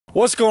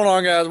What's going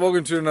on, guys?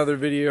 Welcome to another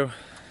video.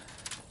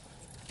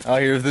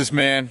 Out here with this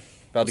man,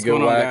 about to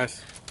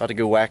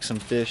go whack some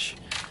fish.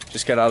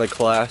 Just got out of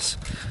class.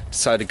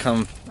 Decided to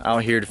come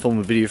out here to film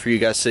a video for you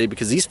guys today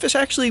because these fish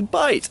actually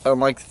bite,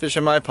 unlike the fish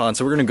in my pond.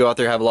 So we're gonna go out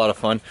there, have a lot of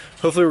fun.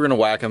 Hopefully we're gonna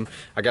whack them.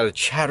 I got a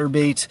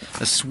chatterbait,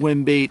 a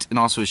swim bait, and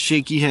also a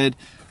shaky head.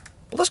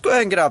 Well, let's go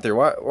ahead and get out there.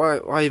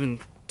 Why even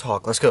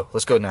talk? Let's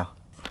go now.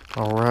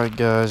 All right,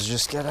 guys,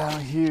 just get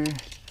out here.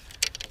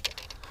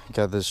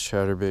 Got this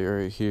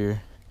chatterbait right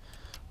here.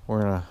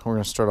 We're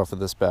gonna start off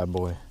with this bad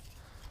boy.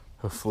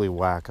 Hopefully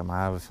whack him. I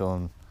have a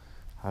feeling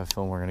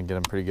we're gonna get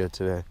him pretty good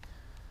today.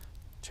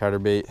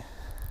 Chatterbait.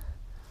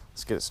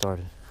 Let's get it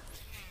started.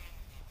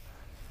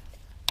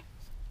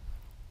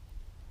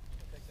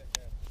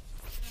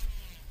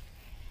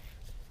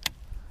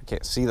 I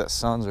can't see that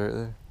sun's right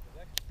there.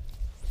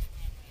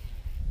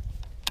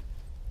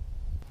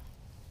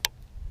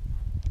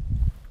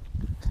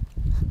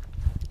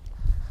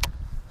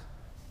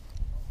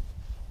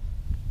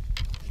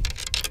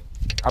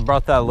 I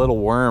brought that little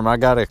worm. I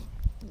gotta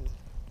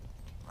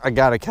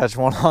catch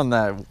one on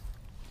that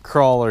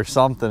crawl or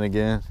something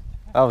again.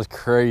 That was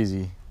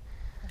crazy.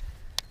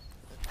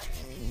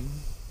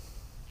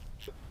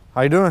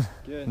 How you doing?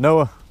 Good.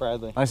 Noah.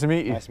 Bradley. Nice to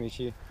meet you. Nice to meet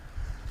you.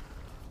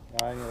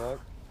 Any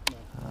luck?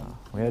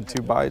 We had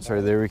 2 bites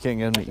right there. We can't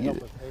get him to eat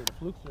it.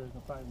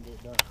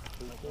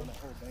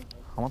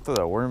 I want to throw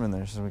that worm in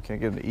there since we can't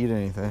get him to eat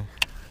anything.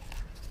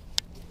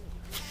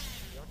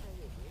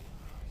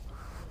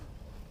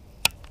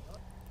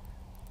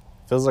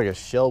 Feels like a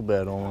shell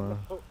bed almost.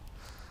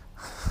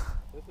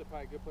 This is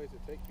probably a good place to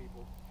take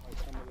people. Like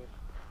some of the...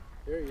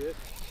 There he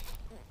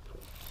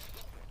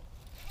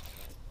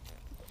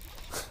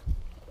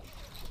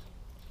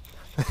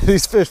is.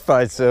 These fish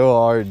fight so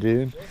hard,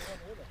 dude.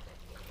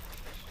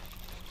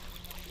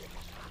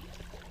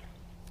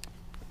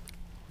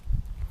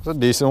 It's a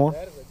decent one.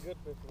 That is a good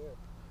fish there.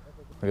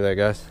 Look at that,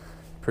 guys.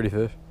 Pretty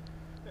fish.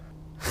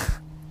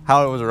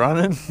 How it was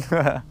running.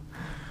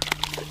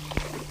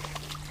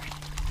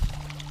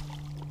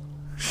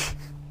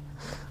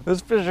 Those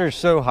fish are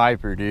so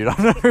hyper, dude. I've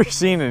never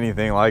seen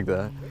anything like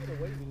that.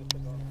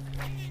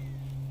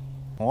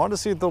 I wanted to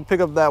see if they'll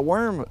pick up that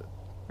worm, but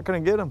I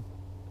couldn't get him.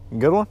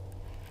 Good one?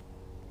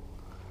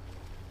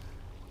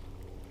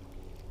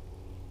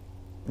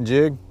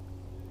 Jig?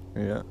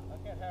 Yeah.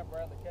 I can't have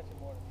Bradley catch him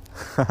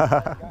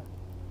more.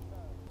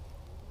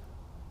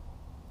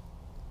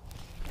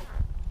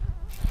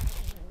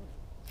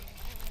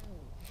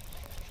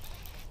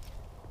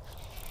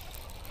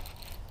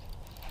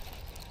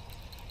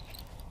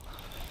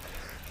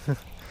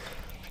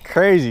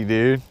 Crazy,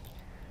 dude.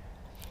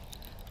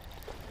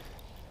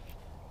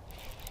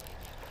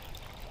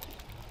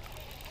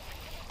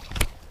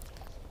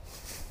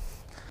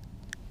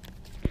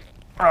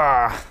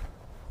 Ah,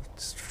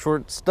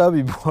 short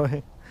stubby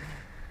boy.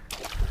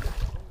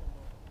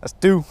 That's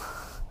 2.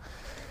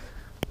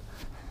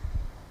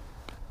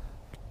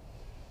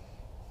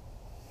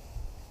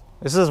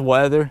 This is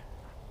weather.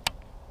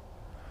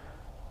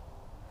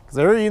 'Cause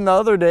they were eating the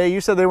other day. You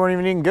said they weren't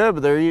even eating good,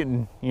 but they're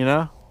eating, you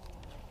know?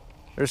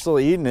 They're still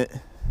eating it.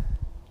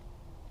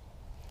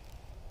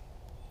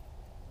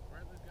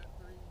 Bradley's got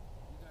 3.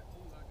 You got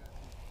 2, I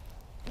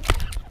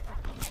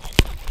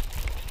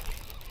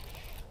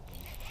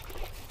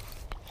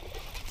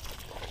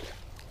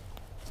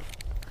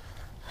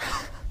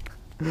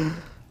got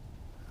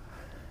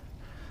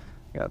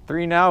 2. Got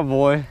 3 now,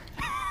 boy.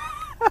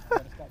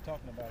 Gotta stop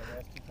talking about it.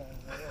 That's 2 times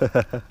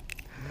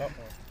in a row.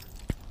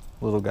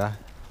 Little guy.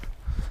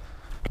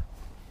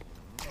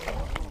 Come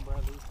on,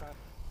 Bradley.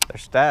 They're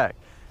stacked.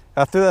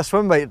 I threw that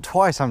swim bait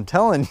twice, I'm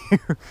telling you.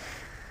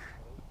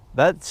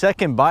 That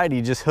second bite,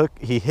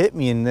 he hit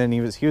me, and then he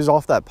was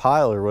off that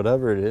pile or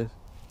whatever it is.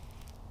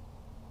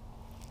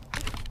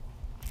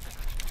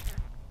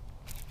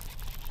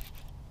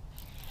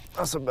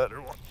 That's a better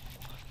one.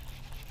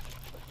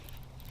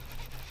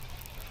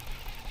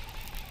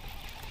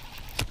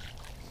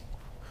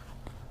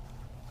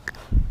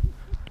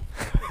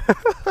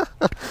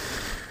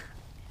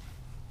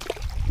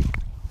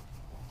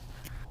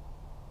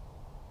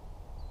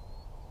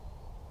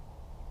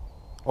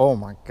 Oh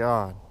my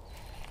God.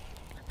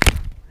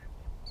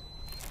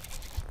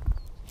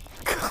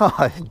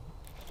 God.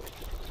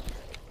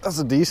 That's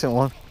a decent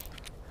one.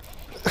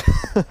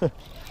 Look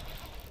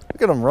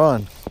at him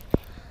run.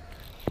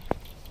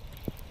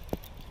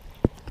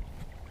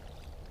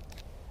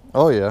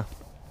 Oh yeah.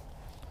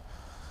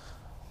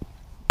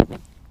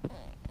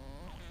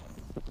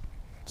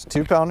 It's a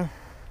 2-pounder.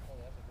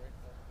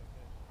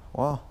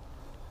 Wow.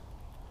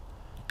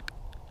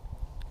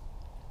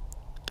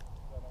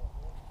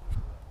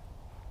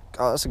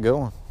 God, that's a good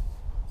one.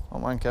 I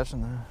don't mind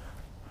catching that.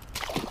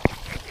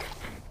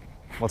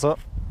 What's up?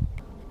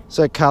 It's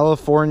a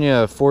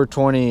California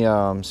 420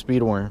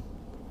 speedworm.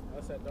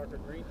 That's that darker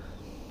green.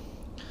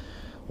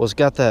 Well, it's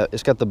got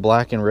the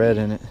black and red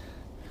in it.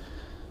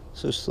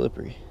 So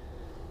slippery.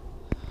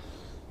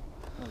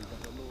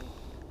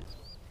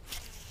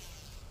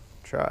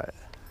 Try it.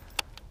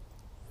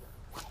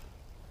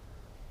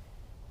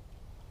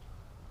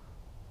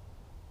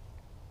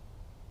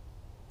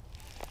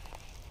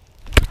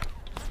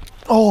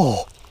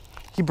 Oh,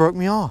 he broke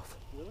me off.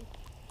 Really?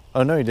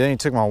 Oh no, he didn't. He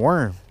took my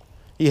worm.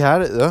 He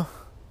had it though.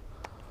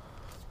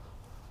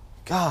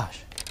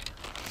 Gosh.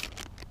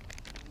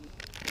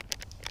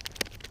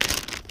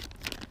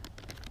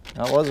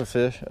 That was a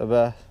fish, a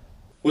bass.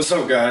 What's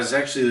up guys? It's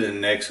actually the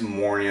next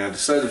morning. I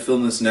decided to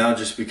film this now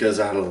just because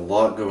I had a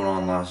lot going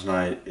on last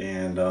night,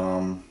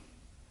 and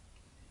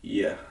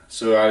yeah,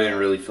 so I didn't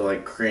really feel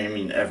like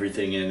cramming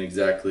everything in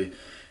exactly,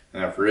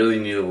 and I've really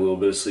needed a little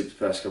bit of sleep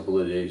the past couple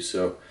of days,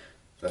 so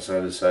that's what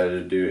I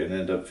decided to do and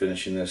end up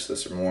finishing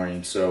this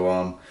morning.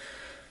 So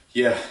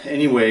yeah,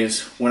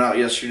 anyways, went out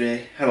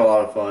yesterday, had a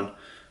lot of fun.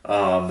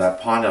 That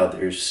pond out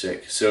there is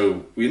sick,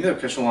 so we ended up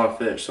catching a lot of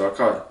fish. So I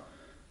caught,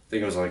 I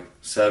think it was like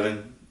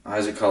 7.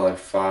 Isaac caught like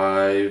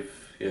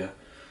 5, yeah,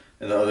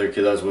 and the other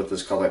kid that was with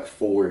us caught like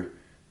 4.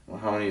 Well,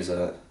 how many is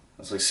that?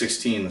 That's like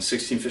 16.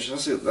 16 fish.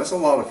 That's a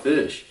lot of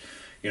fish.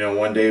 You know,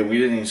 one day we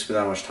didn't even spend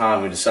that much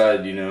time. We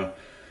decided, you know,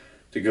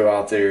 to go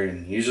out there,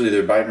 and usually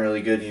they're biting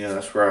really good. You know,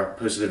 that's where I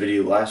posted a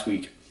video last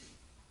week,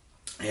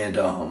 and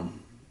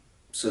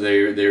so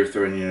they were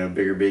throwing, you know,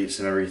 bigger baits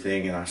and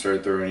everything, and I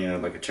started throwing, you know,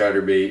 like a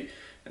chatter bait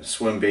and a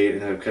swim bait,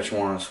 and ended up catching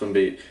one on a swim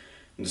bait.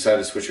 And decided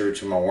to switch over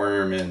to my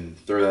worm and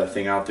throw that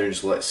thing out there and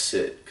just let it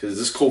sit, because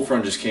this cold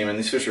front just came in.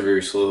 These fish are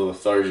very slow,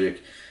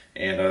 lethargic,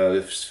 and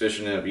this fish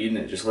ended up eating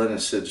it, just letting it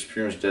sit, just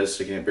pretty much dead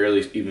sticking it,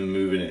 barely even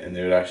moving it, and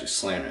they would actually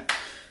slam it.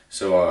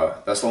 So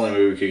that's the only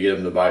way we could get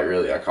them to bite,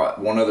 really. I caught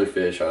one other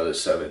fish out of the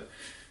 7.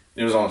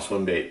 It was on a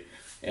swim bait,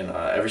 and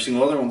every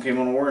single other one came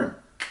on a worm.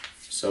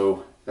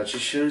 So that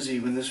just shows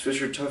you, when those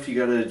fish are tough, you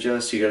got to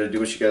adjust. You got to do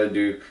what you got to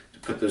do to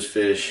put those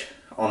fish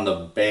on the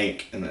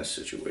bank in this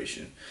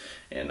situation.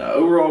 And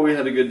overall, we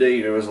had a good day.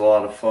 It was a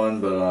lot of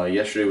fun, but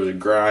yesterday was a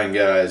grind,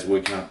 guys.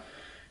 Waking up,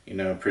 you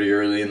know, pretty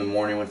early in the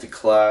morning, went to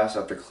class.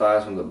 After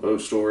class, went to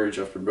boat storage.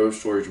 After boat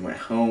storage, went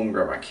home,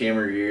 grabbed my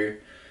camera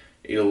gear,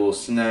 ate a little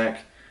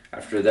snack.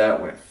 After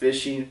that, went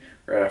fishing.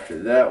 Right after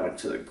that, went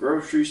to the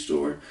grocery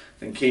store.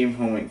 Then came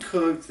home and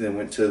cooked. Then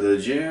went to the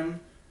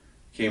gym.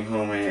 Came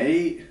home and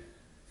ate.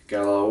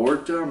 Got a lot of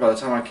work done. By the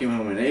time I came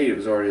home and ate, it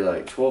was already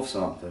like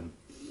 12-something.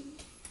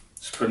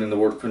 Just putting in the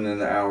work, putting in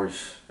the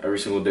hours every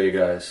single day,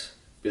 guys.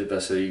 Be the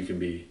best that you can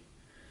be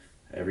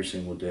every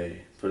single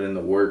day. Put in the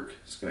work.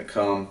 It's going to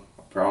come.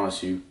 I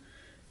promise you.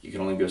 You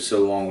can only go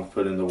so long with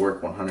putting in the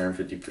work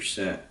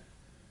 150%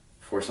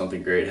 before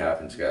something great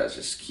happens, guys.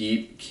 Just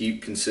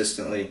keep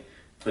consistently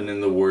putting in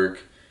the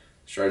work.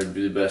 Try to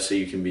be the best that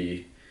you can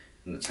be,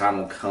 and the time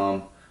will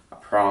come. I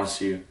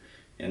promise you.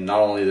 And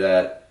not only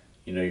that,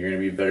 you know, you're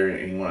going to be better than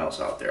anyone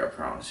else out there. I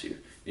promise you.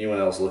 Anyone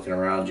else looking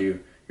around you,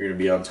 you're going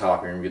to be on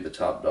top. You're going to be the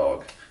top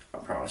dog. I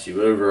promise you.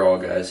 But overall,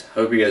 guys,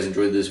 hope you guys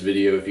enjoyed this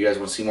video. If you guys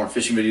want to see more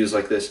fishing videos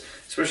like this,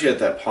 especially at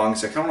that pond,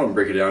 because I kind of want to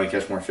break it down and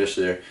catch more fish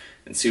there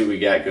and see what we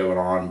got going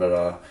on.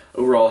 But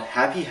overall,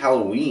 happy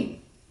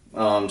Halloween.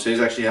 Today's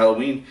actually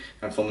Halloween.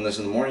 I'm filming this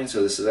in the morning,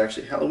 so this is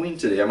actually Halloween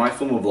today. I might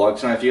film a vlog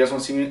tonight. If you guys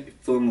want to see me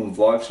film a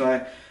vlog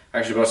tonight, I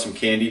actually bought some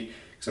candy,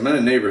 because I'm in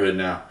a neighborhood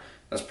now.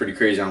 That's pretty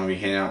crazy. I'm going to be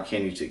handing out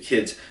candy to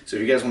kids. So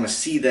if you guys want to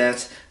see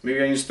that,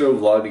 maybe I can just throw a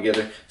vlog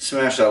together.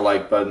 Smash that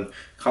like button.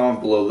 Comment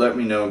below. Let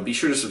me know. And be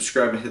sure to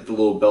subscribe and hit the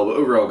little bell. But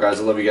overall,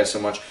 guys, I love you guys so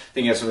much.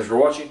 Thank you guys so much for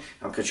watching.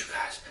 I'll catch you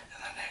guys in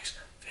the next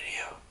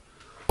video.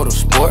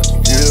 Sport.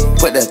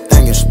 Put that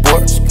thing in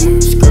sport.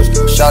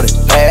 Shout it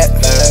bad.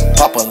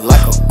 Pop it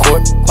like a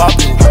court.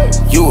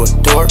 You a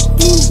dork.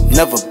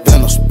 Never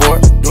been a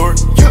sport.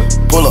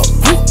 Pull up.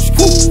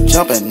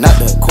 Jumping out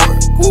the court.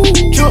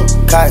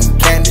 Cotton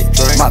candy.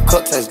 My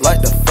cup tastes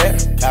like the fair.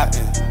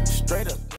 Cotton. Straight up.